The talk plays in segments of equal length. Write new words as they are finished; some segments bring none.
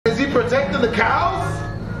protecting the cows?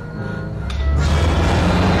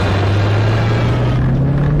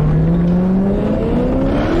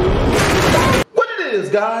 What it is,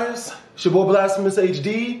 guys? It's your boy Blasphemous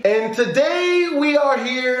HD, and today we are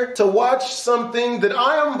here to watch something that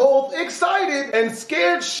I am both excited and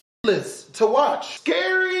scared shitless to watch.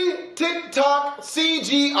 Scary TikTok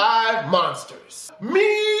CGI monsters.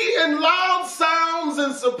 Me and loud sounds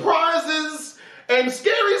and surprises and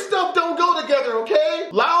scary stuff don't go together, okay?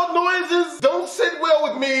 Loud noises don't sit well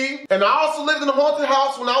with me. And I also lived in a haunted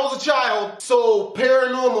house when I was a child, so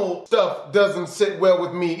paranormal stuff doesn't sit well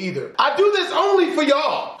with me either. I do this only for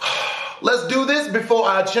y'all. Let's do this before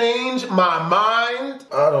I change my mind.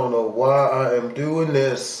 I don't know why I am doing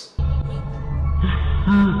this.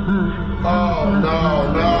 Oh,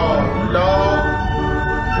 no, no, no,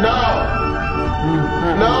 no,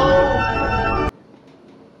 no.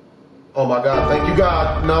 Oh my God, thank you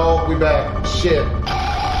God. No, we back. Shit.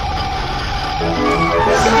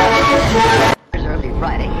 Early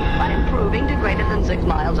Friday, but improving to greater than 6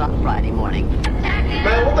 miles on Friday morning.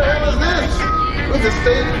 Man, what the hell is this? What's this,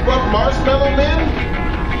 Stage Buff Marshmallow Men?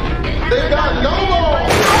 They got no more.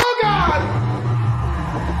 Oh God!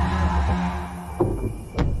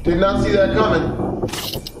 Did not see that coming.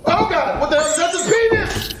 Oh God, what the hell? That's his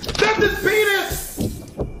penis! That's his penis!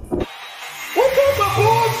 What type of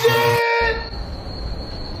bullshit?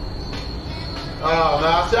 Oh,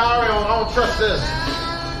 no, see, I don't trust this.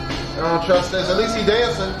 I don't trust this. At least he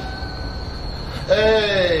dancing.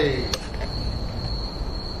 Hey.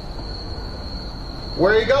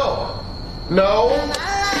 Where he go? No.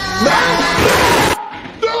 No!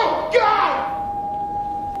 Oh, God!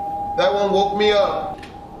 That one woke me up.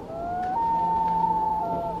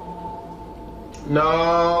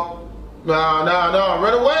 No. No, no, no.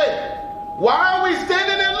 Run away. Why are we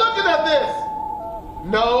standing there looking at this?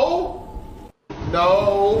 No.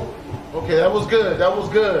 No. Okay, that was good. That was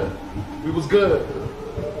good. We was good.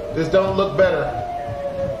 This don't look better.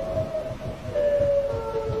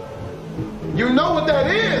 You know what that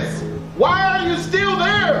is. Why are you still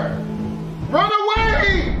there? Run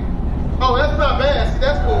away. Oh, that's not bad. See,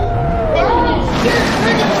 that's cool. Oh, shit,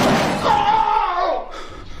 nigga. Oh,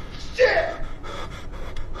 shit.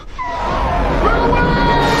 Run away.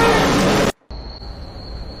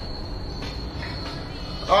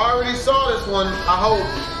 I already saw this one, I hope.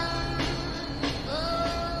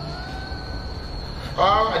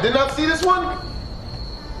 I did not see this one?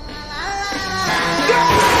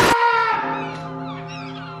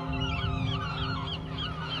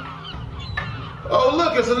 Oh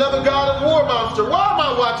look, it's another God of War monster. Why am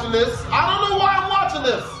I watching this? I don't know why I'm watching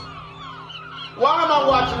this. Why am I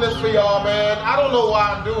watching this for y'all, man? I don't know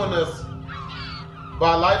why I'm doing this.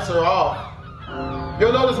 My lights are off.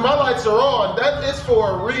 You'll notice my lights are on. That is for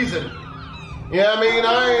a reason. You know what I mean?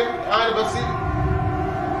 I ain't, but see.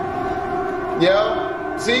 Yeah.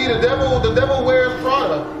 See, the devil wears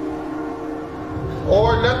Prada.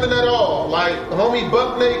 Or nothing at all. Like, homie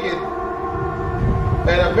buck naked.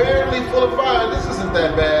 And apparently full of fire. This isn't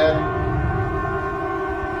that bad.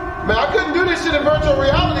 Man, I couldn't do this shit in virtual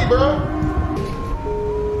reality, bro.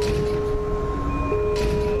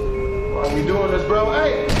 Why are we doing this, bro?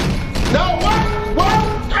 Hey. No, what? What?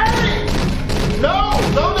 Hey! No,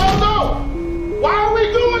 no, no, no! Why are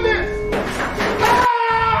we doing this?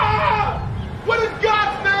 Ah! What is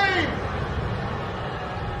God's name?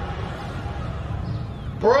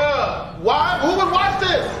 Bruh, why? Who would watch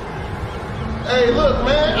this? Hey, look,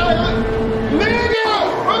 man. Hey, look. Nigga!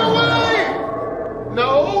 Run away!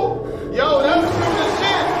 No. Yo, that's some of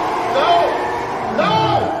shit. No. No.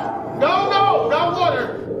 No, no. Not water.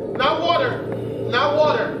 Not water. Not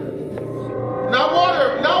water. Not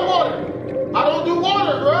water. Not water. I don't do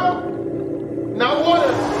water, bro. Not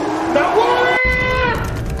water. Not water!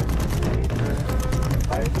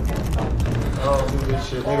 I don't do this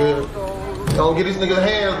shit, nigga. Don't get these niggas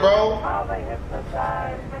hands, bro.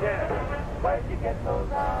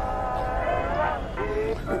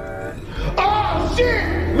 Oh, shit!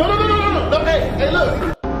 No, no, no, no, no, no. Hey, hey, look.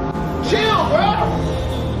 Chill, bro.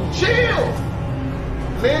 Chill.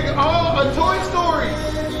 Nigga, oh, a Toy Story.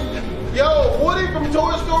 Yo, Woody from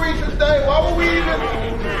Toy Story today. Why would we even?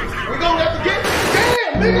 We gonna have to get.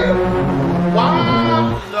 Damn, nigga. Why?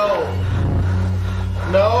 No.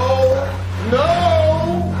 No. No.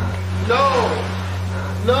 No.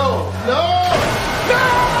 No. No. No.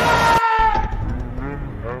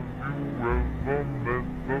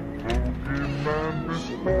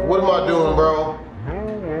 What am I doing, bro?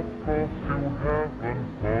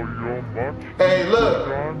 Hey, look.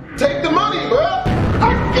 Take the money, bro.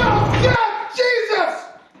 God, Jesus!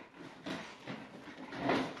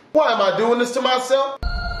 Why am I doing this to myself?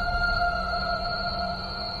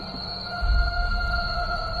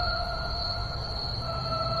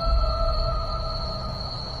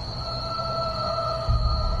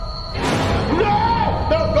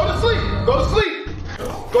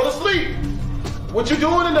 sleep. What you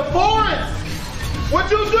doing in the forest? What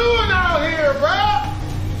you doing out here, bruh?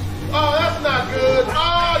 Oh, that's not good.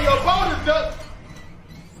 Oh, your boat is done.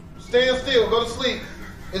 Stand still, go to sleep.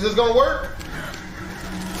 Is this gonna work?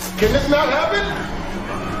 Can this not happen?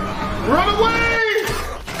 Run away!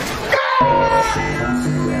 Ah!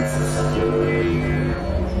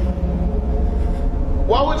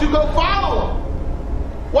 Why would you go follow him?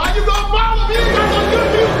 Why you go follow me? You ain't got no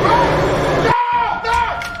good views, bro! No!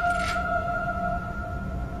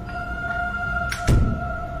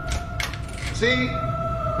 See?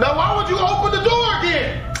 Now why would you open the door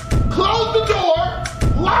again? Close the door,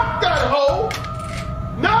 lock that hole.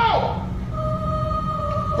 No!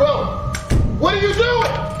 Bro, what are you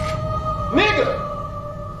doing? Nigga!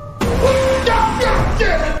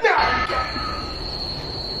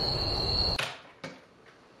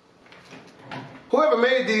 Whoever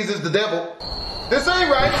made these is the devil. This ain't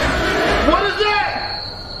right. What is that?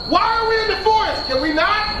 Why are we in the forest? Can we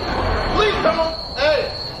not? Please don't.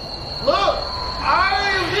 Hey, look, I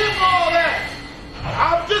ain't here for all that.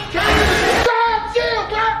 I just came to chill,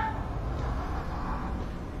 bro.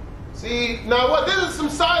 See, now what? This is some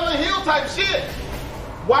Silent Hill type shit.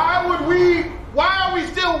 Why are we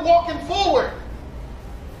still walking forward?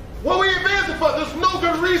 What are we advancing for? There's no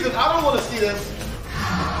good reason. I don't want to see this.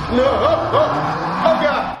 No, oh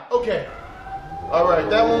God, okay. All right,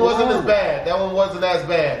 that one wasn't as bad. That one wasn't as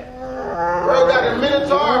bad. Bro got a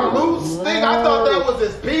Minotaur moose thing. I thought that was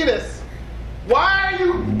his penis. Why are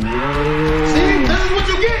you? See, this is what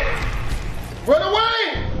you get. Run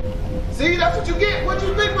away. See, that's what you get. What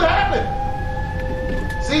you think would happen?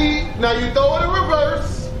 See, now you throw it in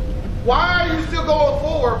reverse. Why are you still going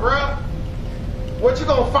forward, bro? What, you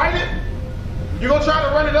gonna fight it? You gonna try to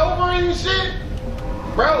run it over and shit?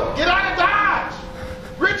 Bro, get out of Dodge!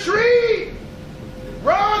 Retreat!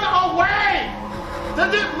 Run away!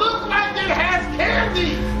 Does it look like it has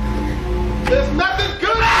candy? There's nothing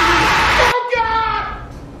good for you! Oh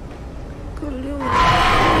God!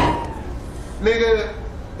 Nigga,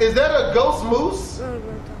 is that a ghost moose?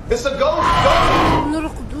 It's a ghost.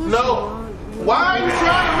 No. Why are you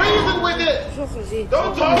trying to reason with it?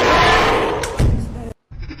 Don't talk.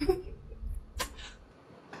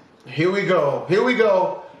 Here we go. Here we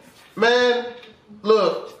go. Man,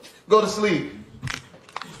 look, go to sleep.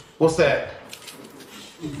 What's that?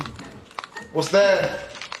 What's that?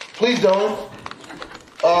 Please don't.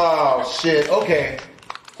 Oh, shit. Okay.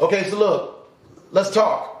 Okay, so look, let's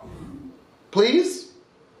talk. Please?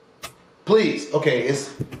 Please. Okay,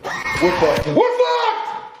 we're fucked. We're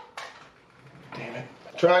fucked! Damn it.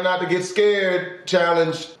 Try not to get scared.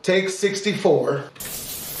 Challenge. Take 64.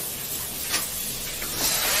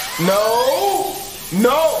 No!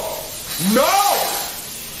 No! No!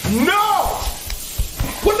 No!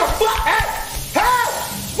 What the fuck? Hey! Hey!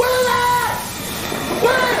 What is that?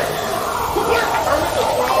 What?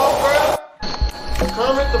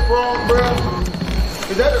 Kermit the Frog, bruh.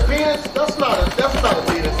 Is that a penis? That's not a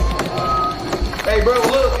penis. Hey, bro,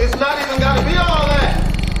 look, it's not even gotta be all that.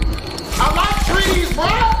 I like trees,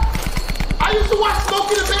 bruh. I used to watch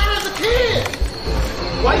Smokey the Bear as a kid.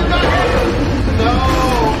 Why you got hair? No,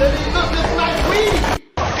 baby, look, this nice weed.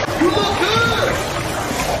 You look good.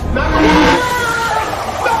 Not the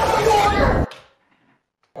water.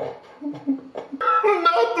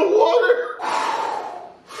 Not the water.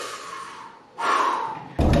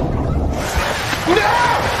 No!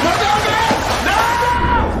 No, no, no! No!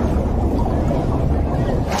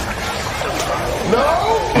 No!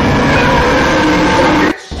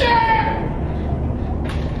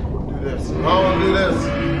 Do this. I don't do this.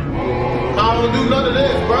 I don't do none of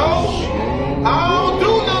this, bro. I don't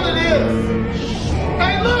do none of this.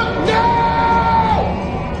 Hey, look! No!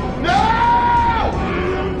 No!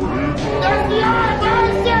 That's the eye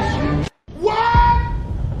section. What?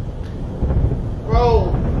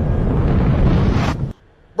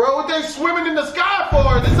 Bro, what they swimming in the sky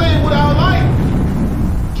for? This ain't what I like.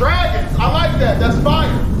 Dragons, I like that. That's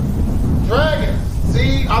fire. Dragons.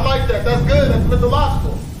 See, I like that. That's good. That's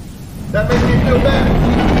mythological. That makes me feel better.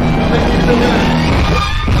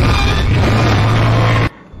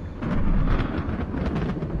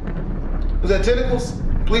 Is that tentacles?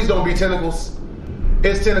 Please don't be tentacles.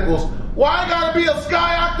 It's tentacles. Why gotta be a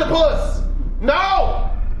sky octopus? No!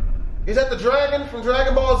 Is that the dragon from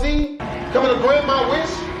Dragon Ball Z? Coming to grant my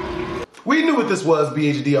wish? We knew what this was,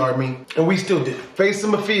 BHD Army, and we still did. Face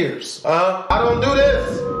some of fears. I don't do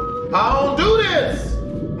this. I don't do this.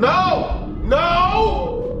 No!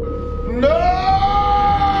 No! No!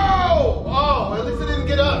 Oh, at least it didn't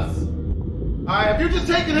get us. All right, if you're just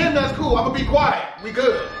taking him, that's cool. I'm gonna be quiet. We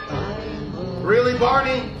good. Really,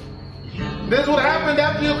 Barney? This is what happened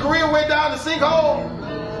after your career went down the sinkhole.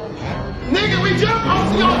 Nigga, we jump. Oh,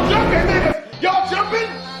 so y'all jumping, niggas. Y'all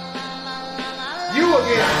jumping? You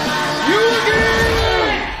again. You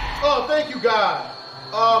again. Oh, thank you, God.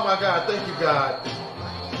 Oh, my God. Thank you, God.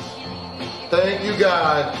 Thank you,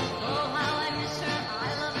 God.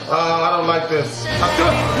 I don't like this.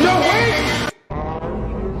 No, wait.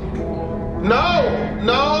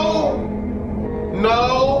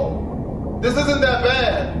 No. This isn't that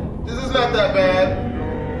bad. This is not that bad.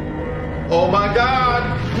 Oh my God.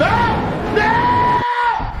 No!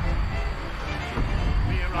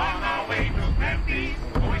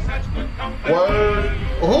 Word.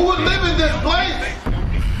 Who would live in this place?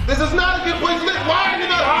 This is not a good place to live. Why are you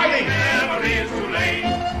not hiding?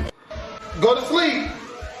 Go to sleep.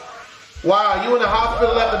 Wow, you in the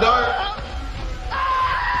hospital after dark?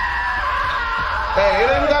 Hey, it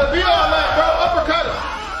ain't gotta be all that, bro. Uppercut him.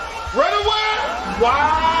 Run away!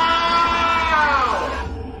 Wow!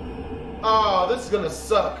 Oh, this is gonna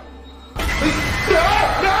suck.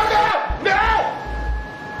 No!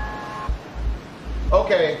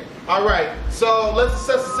 Okay, all right. So let's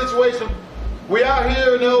assess the situation. We out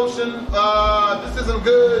here in the ocean. This isn't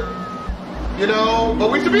good, you know,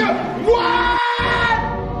 but we should be up. What?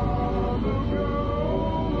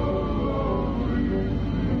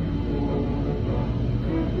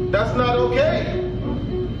 That's not okay.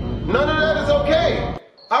 None of that is okay.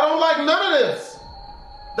 I don't like none of this.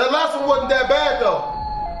 That last one wasn't that bad though.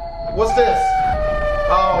 What's this?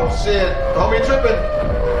 Oh shit. Homie tripping.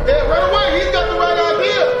 Yeah, run away. He's got the right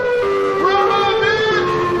idea. Run, man.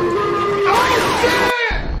 Oh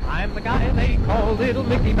shit. I'm the guy they call Little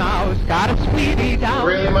Mickey Mouse. Got a sweetie down.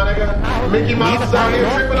 Really, my nigga? Mickey Mouse is out here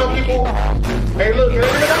tripping on people. Hey, look, ain't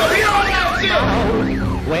gotta be all that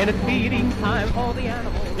shit. When it's feeding time, all the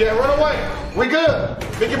animals. Yeah, run away. We good.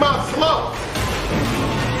 Mickey Mouse slow.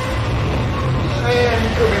 Man,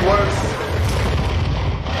 it could be worse.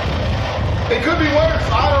 It could be worse.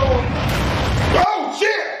 I don't. Oh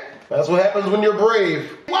shit! That's what happens when you're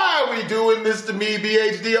brave. Why are we doing this to me,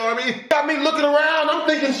 BHD Army? Got me looking around. I'm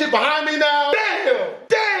thinking shit behind me now.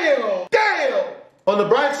 Damn! On the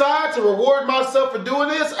bright side, to reward myself for doing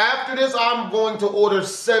this, after this, I'm going to order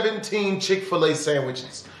 17 Chick-fil-A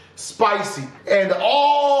sandwiches. Spicy. And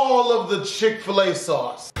all of the Chick-fil-A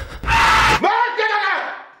sauce.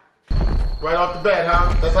 Right off the bat,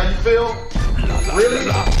 huh? That's how you feel? Really?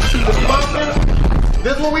 The sponsor?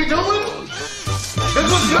 This what we doing? This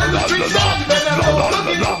was good in the street sauce. You better not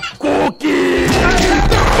go cooking.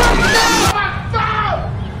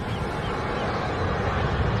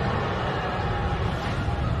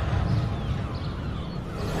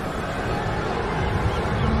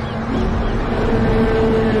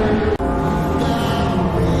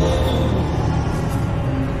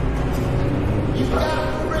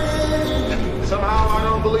 Somehow I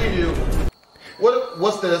don't believe you.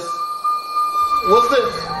 What's this? What's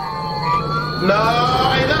this? No,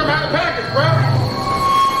 I ain't never had a package, bro.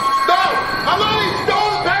 No, I literally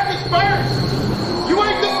stole the package first. You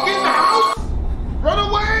ain't gonna get in the house. Run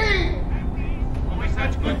away.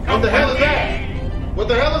 What the hell is that? What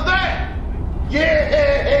the hell is that?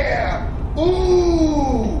 Yeah. Ooh.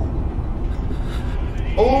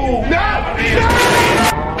 Ooh. No.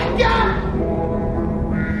 Yeah.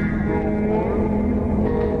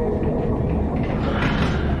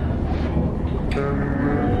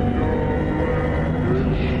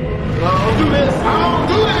 I don't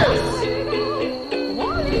do this.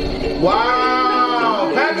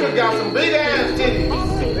 Wow, Patrick got some big ass titties.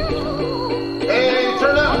 Hey,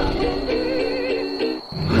 turn up.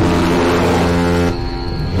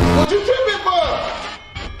 What you tripping for?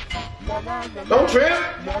 Don't trip.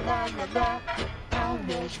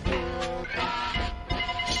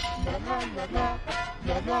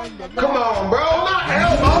 Come on, bro, not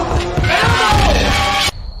Elmo.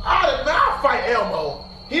 I'll fight Elmo.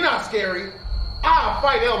 He not scary. I'll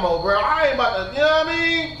fight Elmo, bro. I ain't about to, you know what I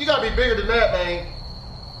mean? You gotta be bigger than that, man.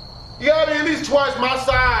 You gotta be at least twice my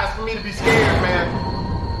size for me to be scared, man.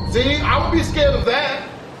 See, I would be scared of that.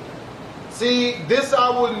 See, this I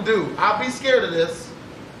wouldn't do. I'd be scared of this.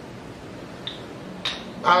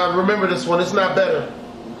 I remember this one. It's not better.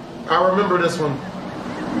 I remember this one.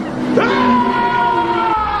 Ah!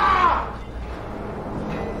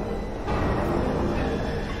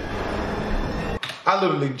 I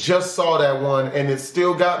literally just saw that one and it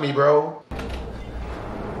still got me, bro.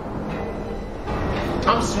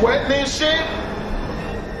 I'm sweating and shit.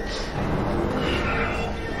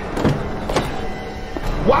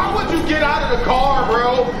 Why would you get out of the car,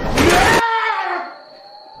 bro? Yeah!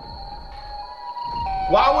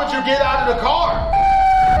 Why would you get out of the car?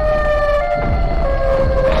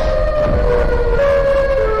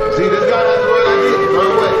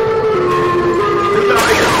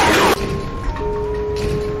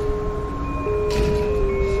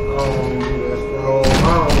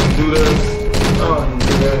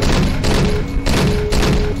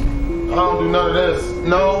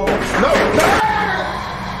 No.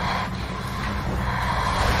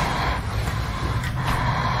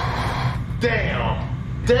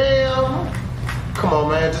 Damn. Come on,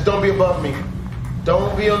 man. Just don't be above me.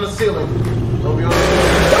 Don't be on the ceiling. Don't be on the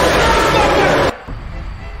ceiling.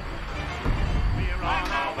 We're on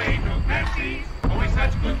our way to Pepsi. Always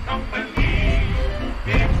such good company.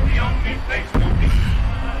 It's the only place to be.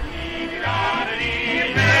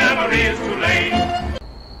 It never is too late.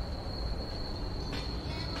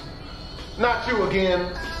 Not you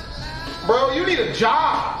again. Bro, you need a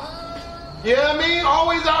job. You know what I mean?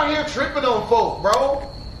 Always out here tripping on folk, bro.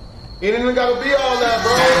 You ain't even gotta be all that,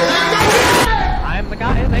 bro. I'm the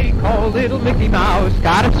guy they call Little Mickey Mouse.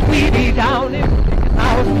 Got a sweetie down in his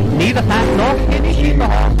house. Neither fat nor skinny, she's a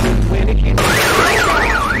horse. When she's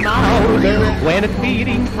mouse. When it's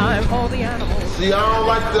feeding time for the animals. See, I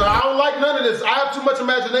don't like none of this. I have too much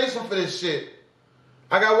imagination for this shit.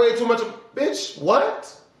 I got way too much. Bitch,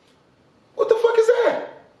 what? What the fuck is that?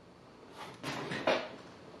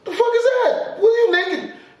 The fuck is that? What are you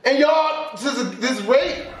naked? And y'all, this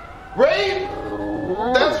rape? Rape?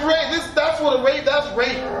 That's rape. That's what a rape. That's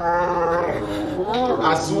rape.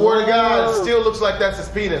 I swear to God, it still looks like that's his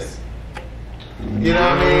penis. You know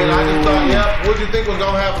what I mean? I just thought, yeah, what'd you think was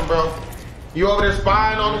gonna happen, bro? You over there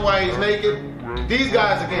spying on him while he's naked? These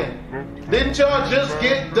guys again. Didn't y'all just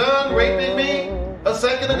get done raping me a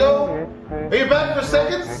second ago? Are you back for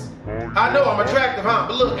seconds? I know I'm attractive, huh?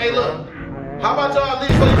 But look, hey, look. How about y'all at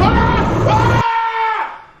least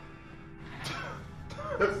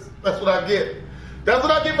That's what I get. That's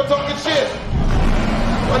what I get for talking shit.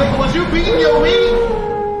 My nigga, was you beating your meat?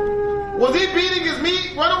 Was he beating his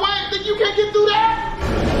meat? Run away. Think you can't get through that?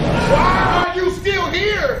 Why are you still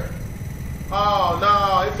here? Oh,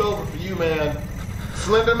 no, it's over for you, man.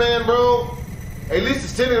 Slender Man, bro. At least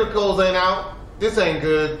his tentacles ain't out. This ain't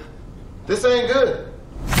good. This ain't good.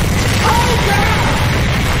 Oh,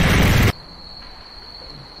 God!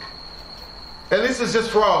 At least it's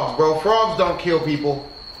just frogs, bro. Frogs don't kill people.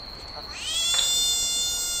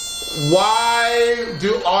 Why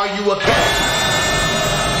are you a cat?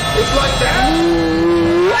 It's like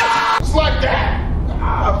that. It's like that.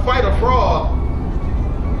 I fight a frog.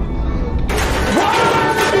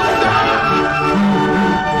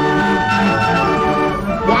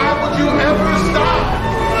 Why would you ever stop?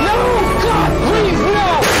 No, God, please, no!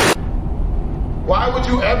 Why would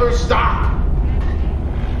you ever stop?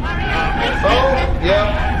 Oh,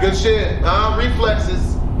 yeah, good shit.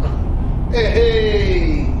 Reflexes.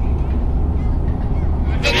 Hey.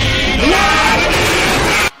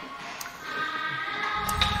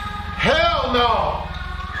 Hell no.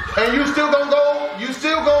 And you still gonna go? You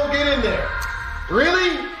still gonna get in there?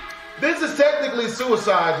 Really? This is technically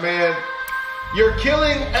suicide, man. You're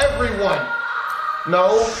killing everyone.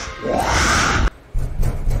 No.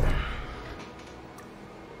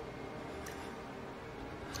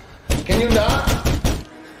 Can you not?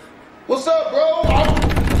 What's up, bro?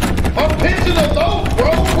 I'm pitching a loaf,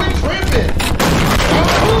 bro. Quit tripping. I'm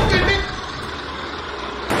moving it.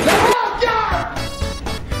 Oh, God.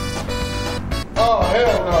 Oh,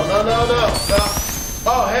 hell no.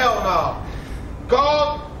 Oh, hell no.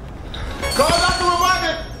 Call Knuckle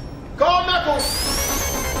Rocket. Call Knuckle.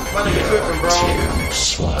 My nigga tripping, bro.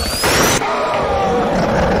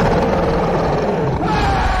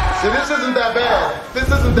 See, this isn't that bad. This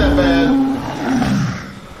isn't that bad.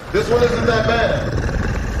 This one isn't that bad.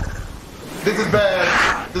 This is bad.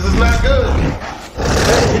 This is not good.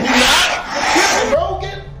 Hey, can you not? Quit tripping, bro.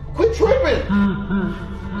 Quit tripping.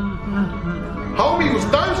 Homie was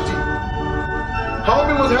thirsty.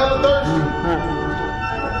 Homie was hella thirsty.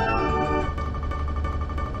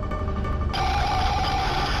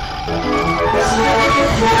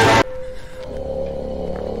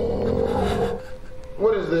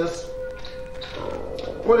 What is this?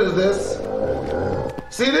 What is this?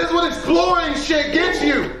 See, this is what exploring shit gets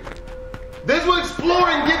you. This is what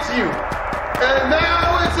exploring gets you. And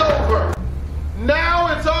now it's over. Now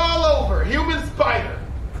it's all over. Human spider.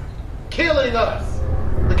 Killing us.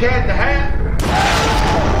 The Cat in the Hat.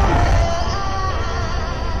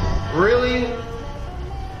 Really?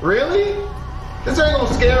 Really? This ain't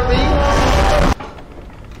gonna scare me.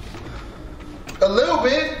 A little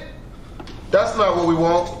bit. That's not what we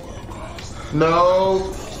want.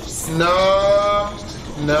 No. No.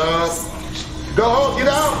 No. Go home. Get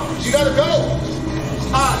out. You gotta go.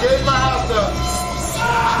 There's my house up.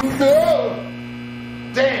 No.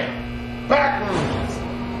 Damn. Back rooms.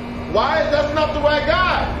 Why is that not the right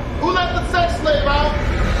guy? Who let the sex slave out?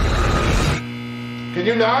 Can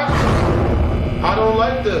you not? I don't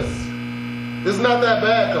like this. This is not that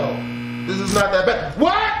bad, though. This is not that bad.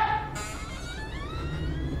 What?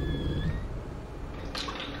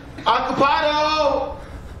 Occupado!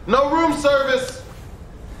 No room service.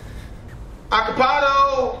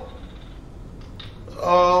 Occupado!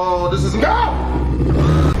 Oh, this is go!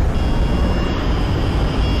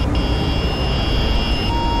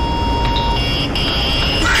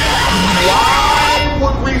 Why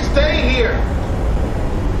would we stay here?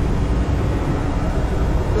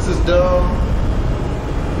 This is dumb.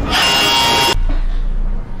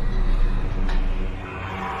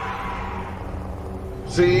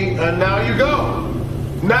 See, and now you go.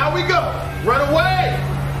 Now we go. Run away.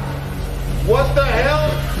 What the hell?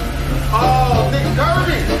 Oh, Nick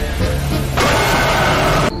Kirby.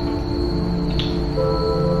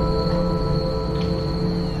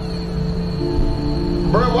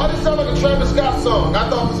 Bro, why does it sound like a Travis Scott song? I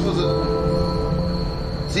thought this was a...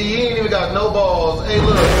 See, he ain't even got no balls. Hey,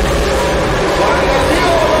 look. Why you gotta do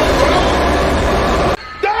all this, bro?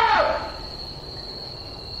 Stop!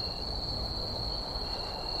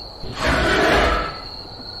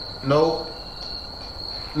 No.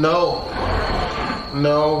 No.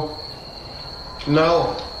 No.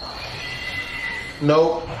 No.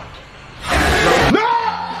 No. No!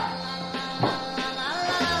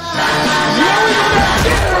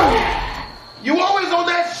 You always on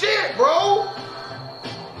that shit, bro.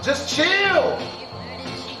 Just chill.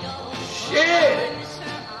 Shit.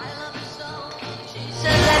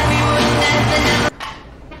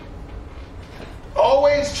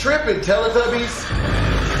 Always tripping, Teletubbies.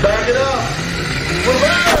 Back it up.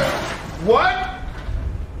 Reverse. What?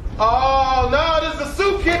 Oh no, this is the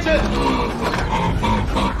soup kitchen.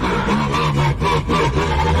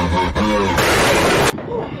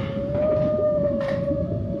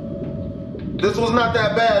 This was not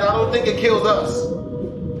that bad. I don't think it kills us.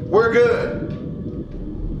 We're good.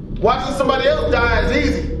 Watching somebody else die is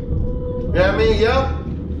easy. You know what I mean?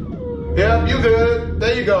 Yep. Yep, you good.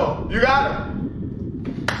 There you go. You got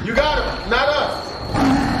him. You got him. Not us.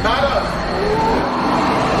 Not us.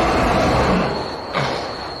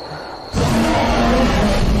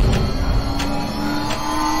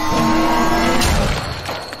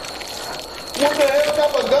 What the hell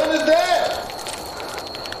type of gun is that?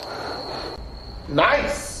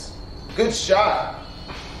 Nice. Good shot.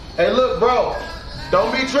 Hey, look, bro.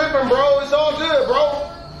 Don't be tripping, bro. It's all good,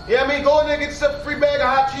 bro. Yeah, I mean, go in there and get yourself a free bag of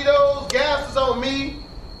hot Cheetos. Gas is on me.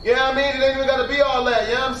 Yeah, I mean, it ain't even gotta be all that.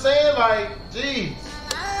 You know what I'm saying? Like, jeez.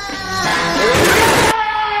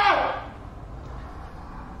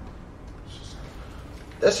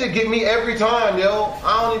 That shit get me every time, yo.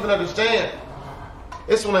 I don't even understand.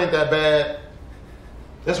 This one ain't that bad.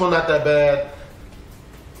 This one not that bad.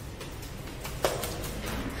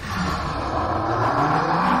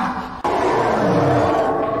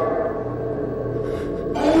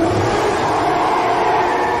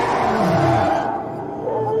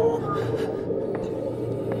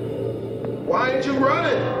 Why ain't you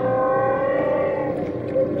running?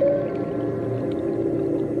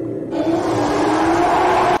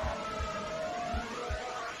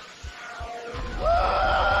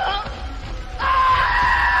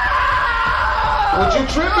 What you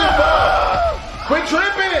tripping for? Quit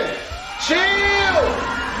tripping! Chill!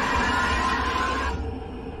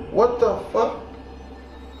 What the fuck?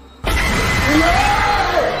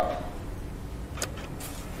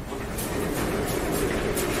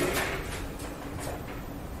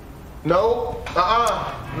 No,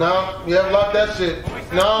 no, yeah, lock that shit.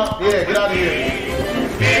 No, yeah, get out of here.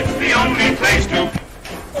 It's the only place to...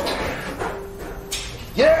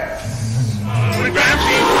 Yes! The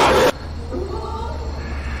Gramercy.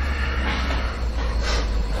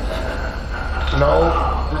 No,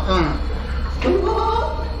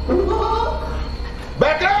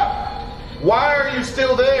 Back up! Why are you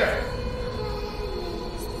still there?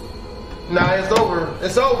 Nah, it's over.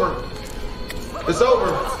 It's over. It's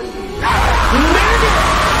over.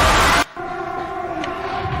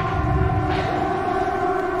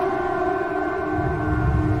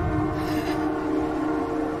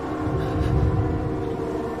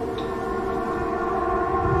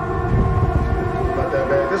 Not that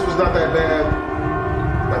bad. This was not that bad.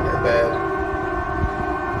 Not that bad.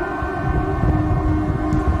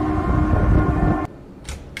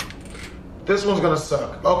 This one's gonna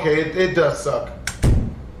suck. Okay, it does suck.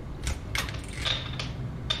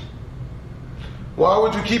 Why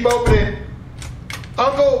would you keep opening?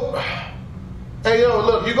 Uncle, hey yo,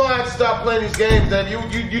 look, you're gonna have to stop playing these games, then.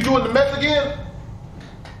 You doing the meth again?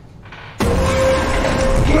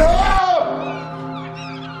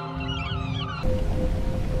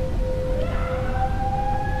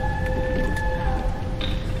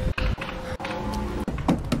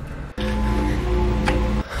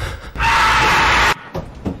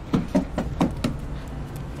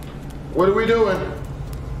 What are we doing?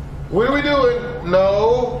 What are we doing?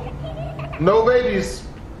 No. No babies.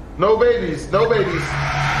 No babies. No babies.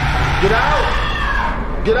 Get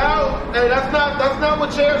out. Get out. Hey, that's not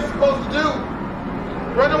what chairs are supposed to do.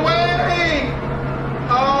 Run away.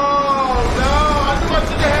 Oh no, I knew I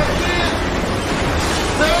should have had kids.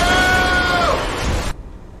 No!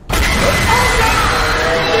 Oh no!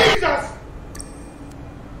 Jesus!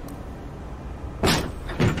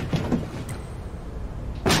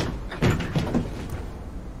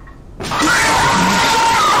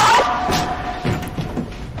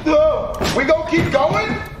 We gonna keep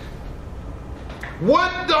going?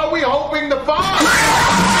 What are we hoping to find?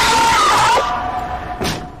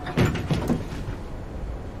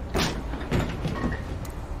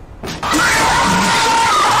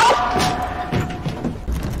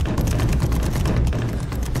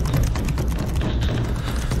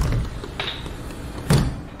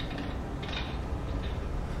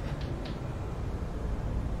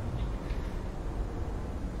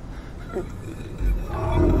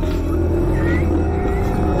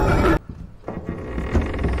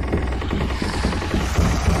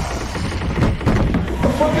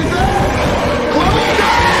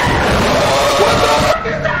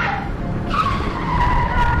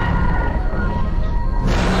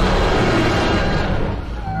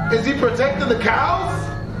 Is he protecting the cows?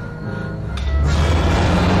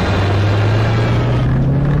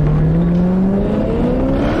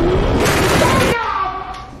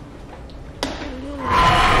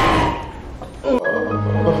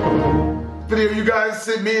 Video you guys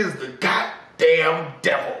sent me is the goddamn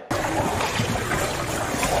devil.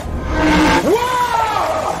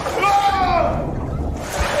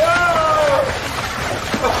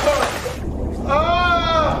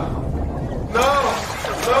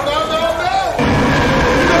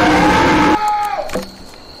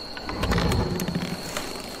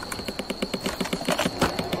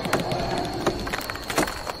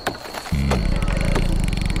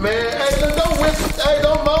 Man, hey, don't whistle. Hey,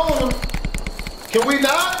 don't moan. Can we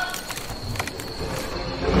not?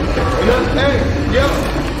 Hey,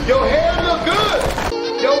 your hair look good.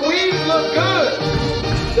 Your weeds look good.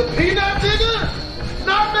 The peanut nigga?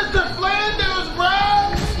 Not Mr. Flanders,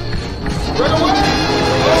 bruh. Run away.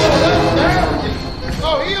 Oh, that's nasty.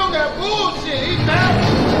 Oh, he on that bullshit. He's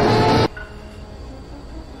nasty.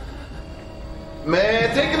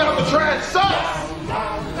 Man, taking out the trash sucks.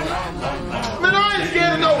 Man, I ain't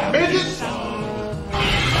scared of no midgets.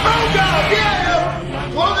 Oh God, yeah!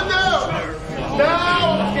 Close it down.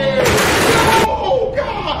 Now I'm scared. Oh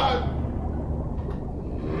God,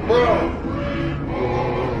 bro.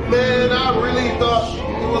 Man, I really thought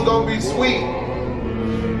it was gonna be sweet.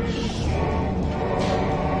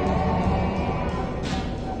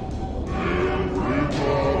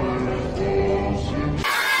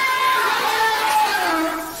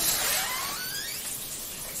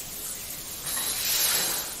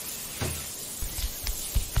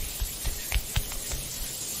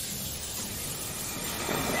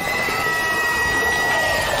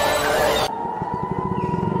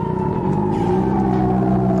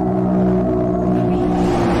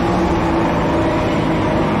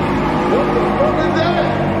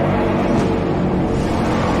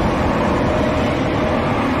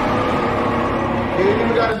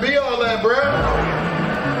 Be all that, bruh.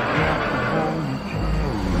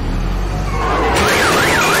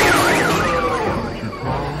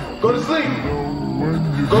 Go to sleep.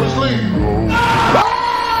 Go to sleep. Ah!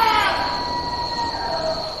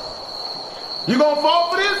 You gonna fall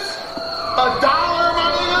for this? $1, my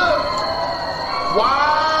nigga?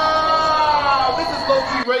 Wow, this is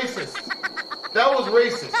low-key racist. That was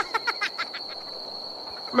racist.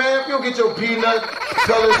 Man, if you don't get your peanut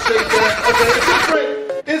color shaped ass, okay, it's different.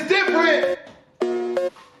 It's different.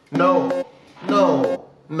 No, no,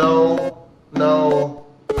 no, no.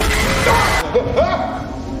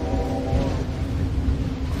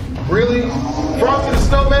 Really? Frosty the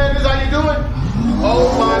Snowman is how you doing?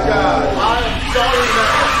 Oh my God, I am sorry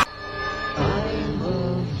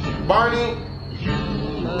now. Barney,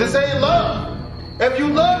 this ain't love. If you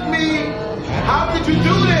love me, how could you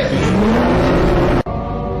do this?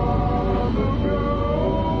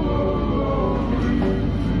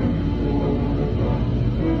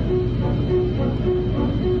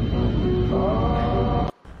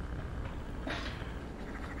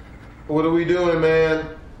 What are we doing,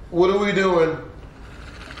 man? What are we doing?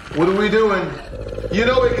 What are we doing? You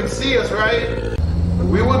know it can see us, right?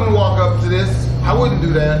 We wouldn't walk up to this. I wouldn't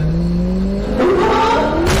do that.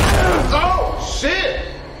 Oh, shit!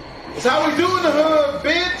 It's how we do in the hood,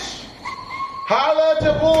 bitch! Holla at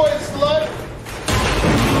your boy, slut!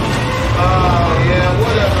 Oh, yeah,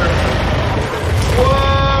 whatever.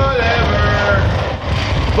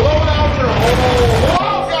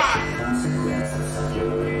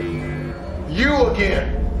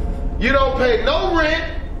 again. You don't pay no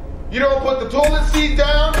rent. You don't put the toilet seat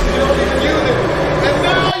down. You don't even use it. And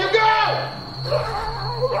now you go!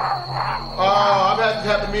 Oh, I've had this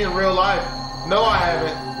happen to me in real life. No, I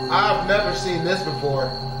haven't. I've never seen this before.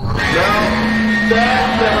 No,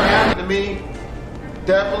 that never happened to me.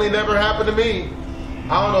 Definitely never happened to me.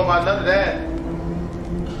 I don't know about none of that.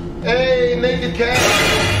 Hey, naked cat.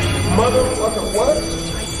 Motherfucker, what?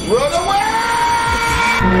 Run away!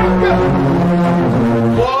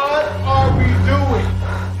 What are we doing?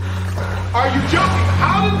 Are you joking?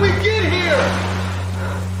 How did we get here?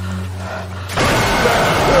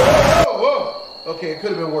 Whoa, whoa. Okay, it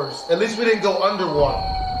could have been worse. At least we didn't go underwater.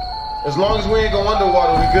 As long as we ain't go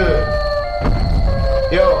underwater, we good.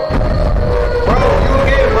 Yo. Bro, you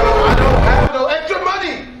again, bro. I don't have no extra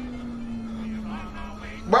money.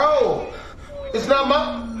 Bro, it's not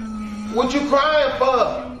my... What you crying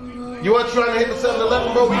for? You weren't trying to hit the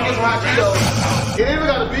 7-Eleven, bro? We can get some hot Cheetos. It ain't even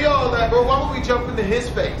gotta be all that, bro. Why would we jump into his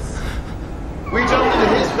face? We jumped into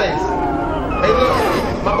his face. Hey, look,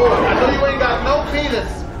 my boy, I know you ain't got no penis,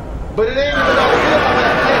 but it ain't even gotta be all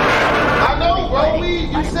that thing. I know, bro.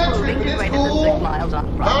 You centric, but it's cool.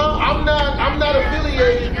 I'm not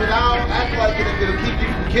affiliated, but I'll act like it if it'll keep you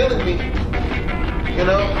from killing me. You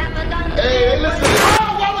know? Hey, listen.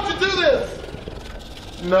 Oh, why would you do this?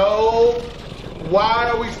 No. Why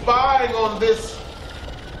are we spying on this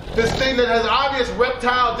thing that has obvious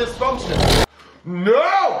reptile dysfunction?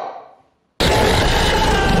 No!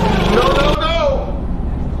 No.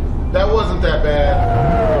 That wasn't that bad.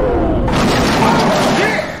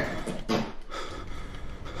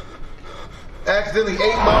 Accidentally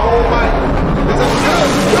ate my whole mic.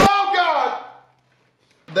 Oh God!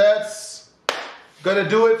 That's gonna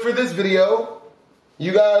do it for this video.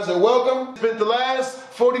 You guys are welcome. Spent the last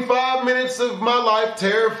 45 minutes of my life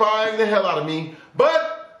terrifying the hell out of me.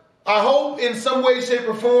 But I hope in some way, shape,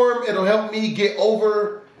 or form it'll help me get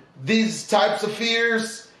over these types of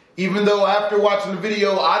fears. Even though after watching the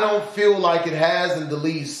video, I don't feel like it has in the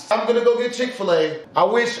least. I'm gonna go get Chick-fil-A. I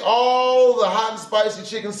wish all the hot and spicy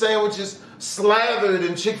chicken sandwiches slathered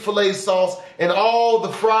in Chick-fil-A sauce and all the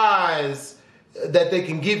fries that they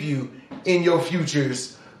can give you in your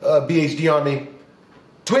futures. BHD Army.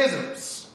 Twizzlers.